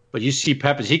 But you see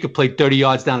Peppers, he could play 30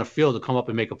 yards down the field to come up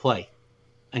and make a play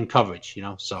and coverage.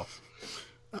 So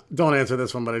don't answer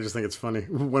this one, but I just think it's funny.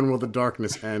 When will the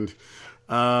darkness end?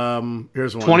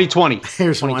 Here's one. 2020.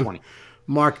 Here's 2020. One.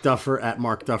 Mark Duffer at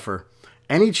Mark Duffer.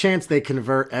 Any chance they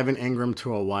convert Evan Ingram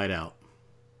to a wideout?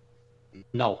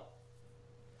 No.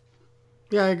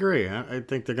 Yeah, I agree. I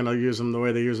think they're going to use him the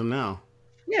way they use him now.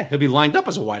 Yeah, he'll be lined up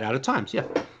as a wideout at times, yeah.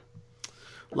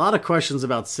 A lot of questions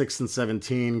about 6 and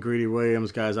 17. Greedy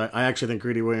Williams, guys. I actually think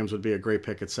Greedy Williams would be a great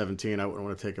pick at 17. I wouldn't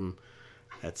want to take him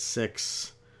at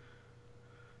 6.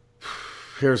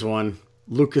 Here's one.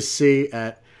 Lucas C.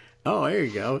 at, there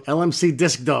you go. LMC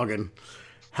Disc Dogging.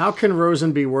 How can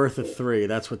Rosen be worth a 3?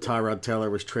 That's what Tyrod Taylor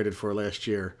was traded for last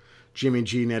year. Jimmy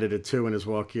G netted a 2 in his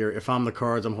walk year. If I'm the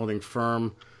Cards, I'm holding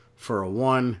firm for a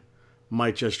 1.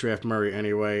 Might just draft Murray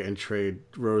anyway and trade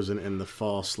Rosen in the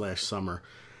fall/summer.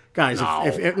 Guys,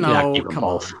 come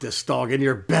on, Disc Dogging,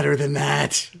 you're better than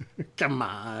that. Come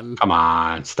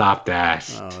on, stop that.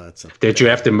 If they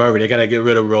drafted Murray, they got to get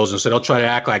rid of Rosen, so they'll try to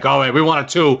act like, we want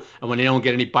a 2, and when they don't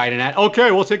get any bite in that,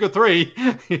 okay, we'll take a 3.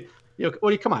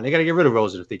 Come on, they got to get rid of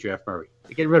Rosen if they draft Murray.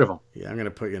 They get rid of him. Yeah, I'm going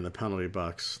to put you in the penalty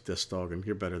box, Disc Dogging.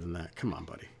 You're better than that. Come on,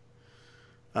 buddy.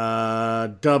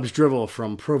 Dubs Drivel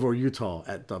from Provo, Utah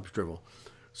at Dubs Drivel.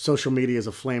 Social media is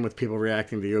aflame with people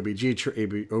reacting to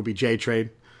the OBJ trade.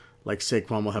 Like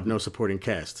Saquon will have no supporting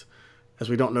cast. As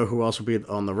we don't know who else will be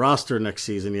on the roster next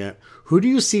season yet, who do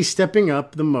you see stepping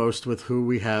up the most with who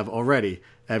we have already?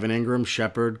 Evan Ingram,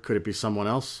 Shepard, could it be someone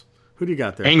else? Who do you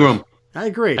got there? Ingram. I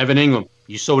agree. Evan Ingram.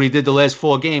 You saw what he did the last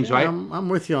 4 games, right? I'm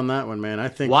with you on that one, man. I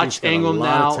think watch he's got Ingram a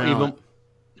lot now. of talent.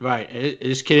 Right.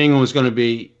 This kid Ingram is going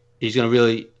to he's going to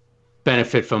really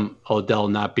benefit from Odell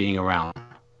not being around.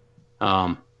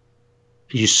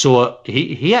 You saw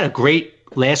he had a great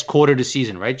last quarter of the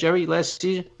season, right, Jerry? Last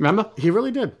season, remember? He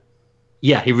really did.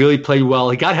 Yeah, he really played well.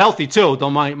 He got healthy too.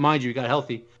 Don't mind you, he got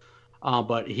healthy,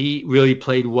 but he really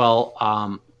played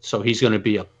well. So he's going to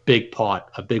be a big part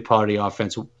of the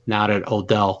offense now that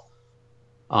Odell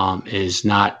is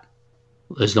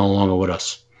no longer with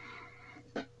us.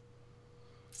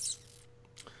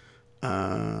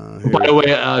 By the way,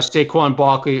 Saquon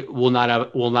Barkley will not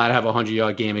have a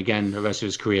 100-yard game again the rest of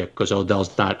his career because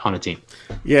Odell's not on a team.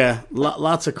 Yeah,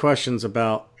 lots of questions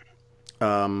about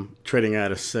trading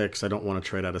out of 6. I don't want to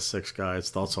trade out of 6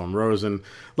 guys. Thoughts on Rosen?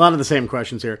 A lot of the same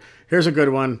questions here. Here's a good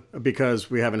one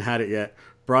because we haven't had it yet.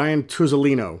 Brian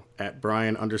Tuzolino at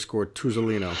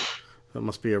Brian_Tuzolino. That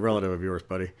must be a relative of yours,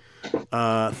 buddy.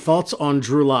 Thoughts on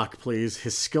Drew Lock, please.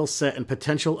 His skill set and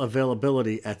potential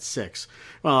availability at 6.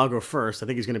 Well, I'll go first. I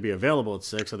think he's going to be available at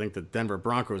 6. I think the Denver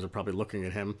Broncos are probably looking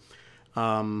at him.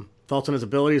 Thoughts on his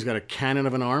ability? He's got a cannon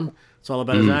of an arm. It's all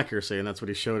about his accuracy, and that's what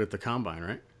he showed at the Combine,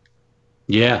 right?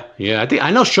 Yeah.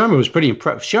 I know Sherman was pretty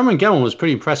impressed. Sherman Gellman was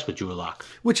pretty impressed with Drew Lock.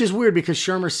 Which is weird because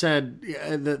Shermer said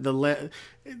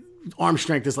arm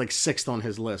strength is like sixth on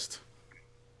his list.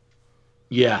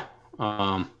 Yeah.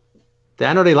 I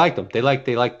know they liked him. They liked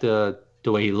the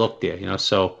way he looked there,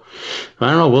 So I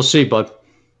don't know. We'll see, but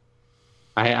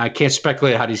I can't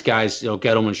speculate how these guys,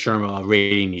 Gettleman and Sherman are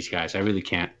rating these guys. I really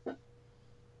can't.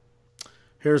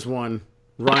 Here's one.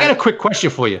 Ryan. I got a quick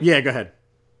question for you. Yeah, go ahead.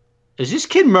 Is this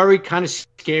kid Murray kind of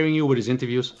scaring you with his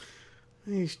interviews?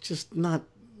 He's just not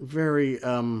very. He's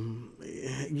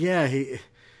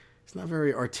not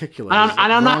very articulate.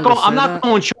 I'm not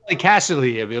going Charlie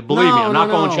Cassidy. Believe me, I'm not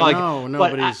going Charlie. No,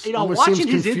 but watching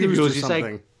his interviews, he's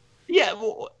like,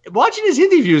 watching his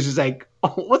interviews is like,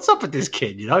 oh, what's up with this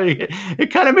kid?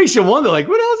 It kind of makes you wonder, like,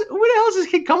 where the hell is this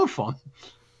kid coming from?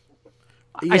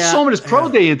 Yeah, I saw him in his pro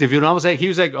day interview, and he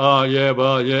was like, oh yeah,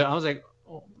 well, yeah. I was like,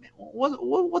 oh, man,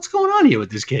 what's going on here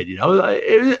with this kid?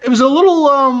 It was a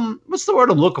little what's the word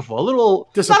I'm looking for? A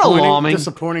little not alarming,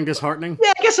 disheartening.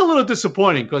 Yeah, I guess a little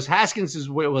disappointing because Haskins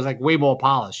was like way more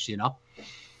polished,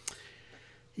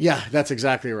 Yeah, that's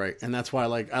exactly right, and that's why I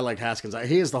like Haskins.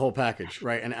 He is the whole package,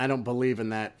 right? And I don't believe in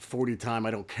that 40 time.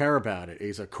 I don't care about it.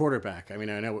 He's a quarterback. I mean,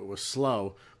 I know it was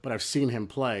slow, but I've seen him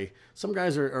play. Some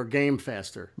guys are game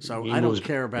faster, so I don't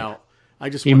care about. Yeah.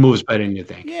 He moves better than you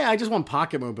think. Yeah, I just want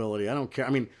pocket mobility. I don't care.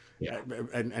 I mean,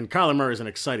 and Kyler Murray is an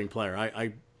exciting player.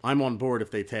 I'm on board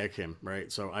if they tag him,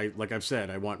 right? So like I've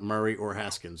said, I want Murray or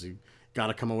Haskins. You got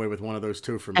to come away with one of those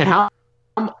two for me.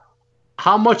 And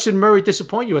how much did Murray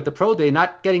disappoint you at the pro day,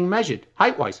 not getting measured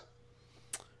height-wise?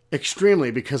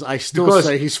 Extremely, because I still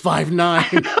say he's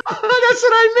 5'9". That's what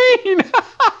I mean.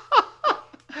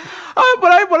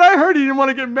 When I heard he didn't want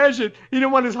to get measured, he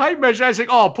didn't want his height measured, I was like,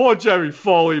 oh, poor Jerry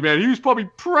Foley, man. He was probably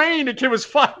praying the kid was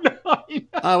 5'9".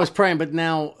 I was praying, but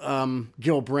now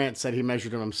Gil Brandt said he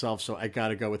measured him himself, so I got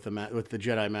to go with the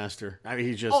Jedi Master. I mean,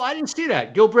 he just. Oh, I didn't see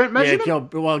that. Gil Brandt measured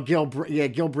him?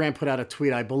 Gil Brandt put out a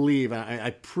tweet, I believe, and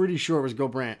I'm pretty sure it was Gil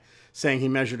Brandt saying he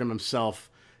measured him himself.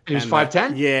 He was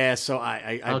 5'10"? Yeah, so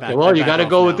I okay, well, you got to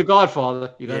go with the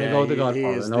Godfather. You got to go with the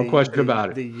Godfather. No question about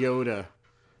it. The Yoda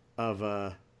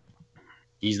of.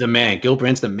 He's the man. Gil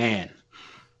Brandt's the man.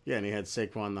 Yeah, and he had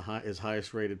Saquon, his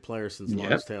highest rated player since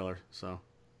Lawrence Taylor. So,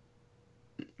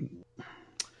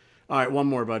 all right, one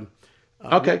more, bud.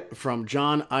 Okay. From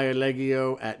John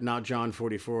Ialegio at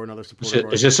NotJohn44, another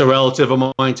supporter. Is this a relative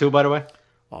of mine too, by the way?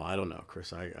 Oh, I don't know,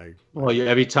 Chris. Well,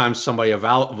 every time somebody with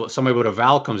a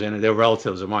vowel comes in, they're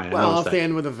relatives of mine. Well, if they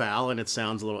end with a vowel and it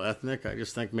sounds a little ethnic, I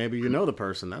just think maybe you know the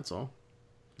person. That's all.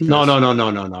 No.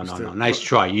 Nice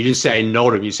try. You didn't say I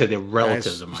know them. You said they're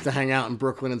relatives of mine. Used to hang out in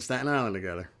Brooklyn and Staten Island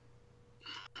together.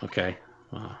 Okay.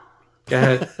 Go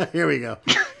ahead. Here we go.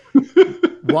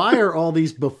 Why are all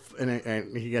these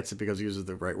and he gets it because he uses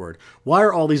the right word. Why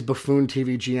are all these buffoon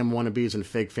TV GM wannabes and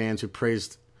fake fans who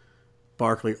praised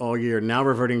Barkley all year now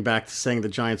reverting back to saying the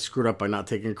Giants screwed up by not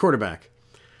taking a quarterback?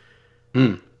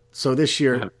 So this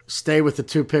year, stay with the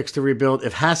 2 picks to rebuild.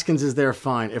 If Haskins is there,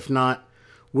 fine. If not,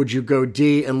 would you go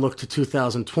D and look to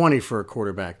 2020 for a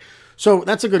quarterback? So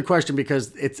that's a good question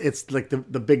because it's like the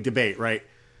big debate, right?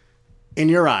 In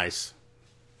your eyes,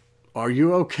 are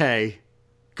you okay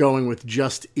going with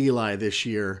just Eli this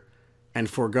year and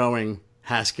foregoing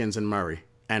Haskins and Murray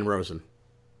and Rosen?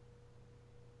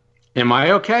 Am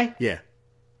I okay? Yeah.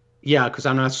 Yeah, because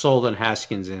I'm not sold on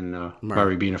Haskins and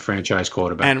Murray being a franchise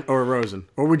quarterback. Or Rosen.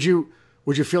 Or would you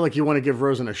feel like you want to give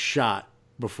Rosen a shot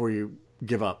before you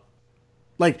give up?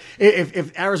 Like,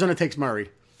 if Arizona takes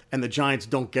Murray and the Giants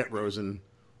don't get Rosen,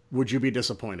 would you be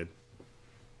disappointed?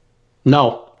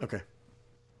 No. Okay.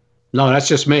 No, that's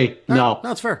just me. No.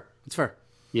 No, it's fair. It's fair.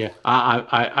 Yeah.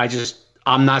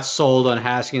 I'm not sold on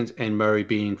Haskins and Murray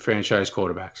being franchise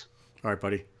quarterbacks. All right,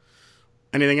 buddy.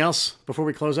 Anything else before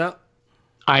we close out?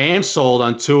 I am sold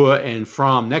on Tua and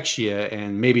Fromm next year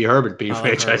and maybe Herbert being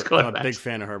franchise quarterbacks. I'm a big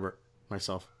fan of Herbert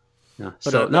myself. Yeah.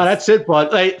 That's it.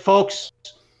 But, hey, folks...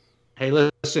 Hey,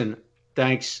 listen,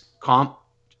 thanks. I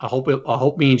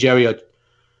hope me and Jerry are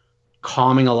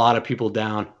calming a lot of people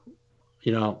down,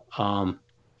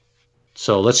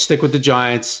 so let's stick with the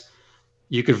Giants.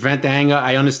 You could vent anger.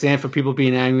 I understand for people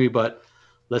being angry, but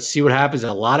let's see what happens.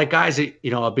 A lot of guys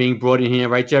are being brought in here,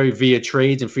 right, Jerry, via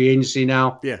trades and free agency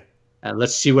now. Yeah. And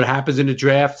let's see what happens in the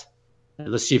draft. And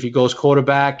let's see if he goes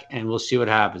quarterback, and we'll see what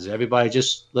happens. Everybody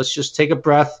let's just take a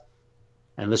breath.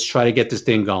 And let's try to get this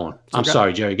thing going. I'm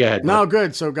sorry, Jerry. Go ahead. No,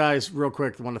 good. So, guys, real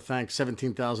quick, I want to thank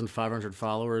 17,500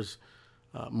 followers,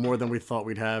 more than we thought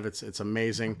we'd have. It's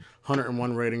amazing.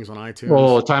 101 ratings on iTunes.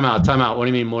 Oh, time out. What do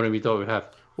you mean more than we thought we'd have?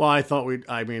 Well, I thought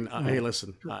hey,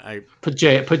 listen. Put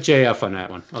JF on that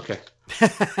one. Okay.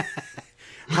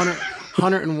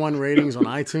 101 ratings on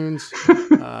iTunes,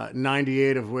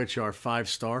 98 of which are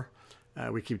 5-star.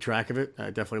 We keep track of it.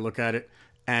 Definitely look at it.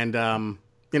 And,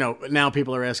 now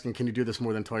people are asking, can you do this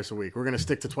more than twice a week? We're going to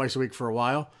stick to twice a week for a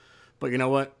while. But you know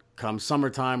what? Come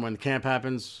summertime when camp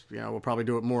happens, we'll probably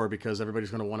do it more because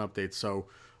everybody's going to want updates. So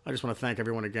I just want to thank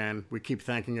everyone again. We keep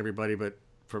thanking everybody, but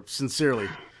sincerely,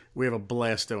 we have a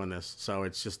blast doing this. So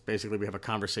it's just basically we have a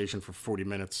conversation for 40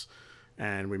 minutes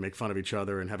and we make fun of each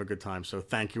other and have a good time. So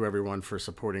thank you, everyone, for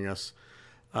supporting us.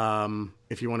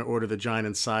 If you want to order the Giant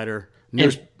Insider,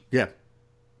 yeah.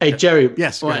 Hey, Jerry.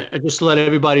 Yes. Just to let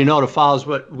everybody know, the followers,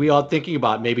 what we are thinking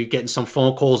about, maybe getting some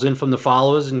phone calls in from the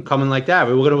followers and coming like that.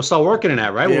 We're going to start working on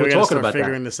that, right? Yeah, we're talking about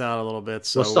figuring this out a little bit.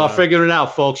 So we'll start figuring it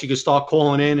out, folks. You can start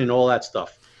calling in and all that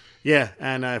stuff. Yeah,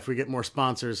 and if we get more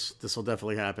sponsors, this will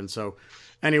definitely happen. So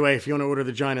anyway, if you want to order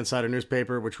the Giant Insider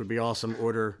newspaper, which would be awesome,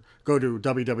 go to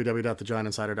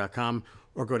www.thegiantinsider.com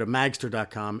or go to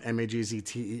magzter.com,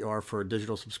 MAGZTER, for a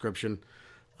digital subscription.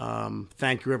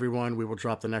 Thank you, everyone. We will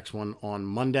drop the next one on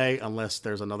Monday, unless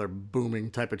there's another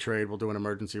booming type of trade. We'll do an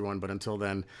emergency one, but until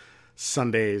then,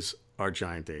 Sundays are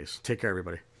Giant days. Take care,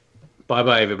 everybody.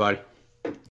 Bye-bye, everybody.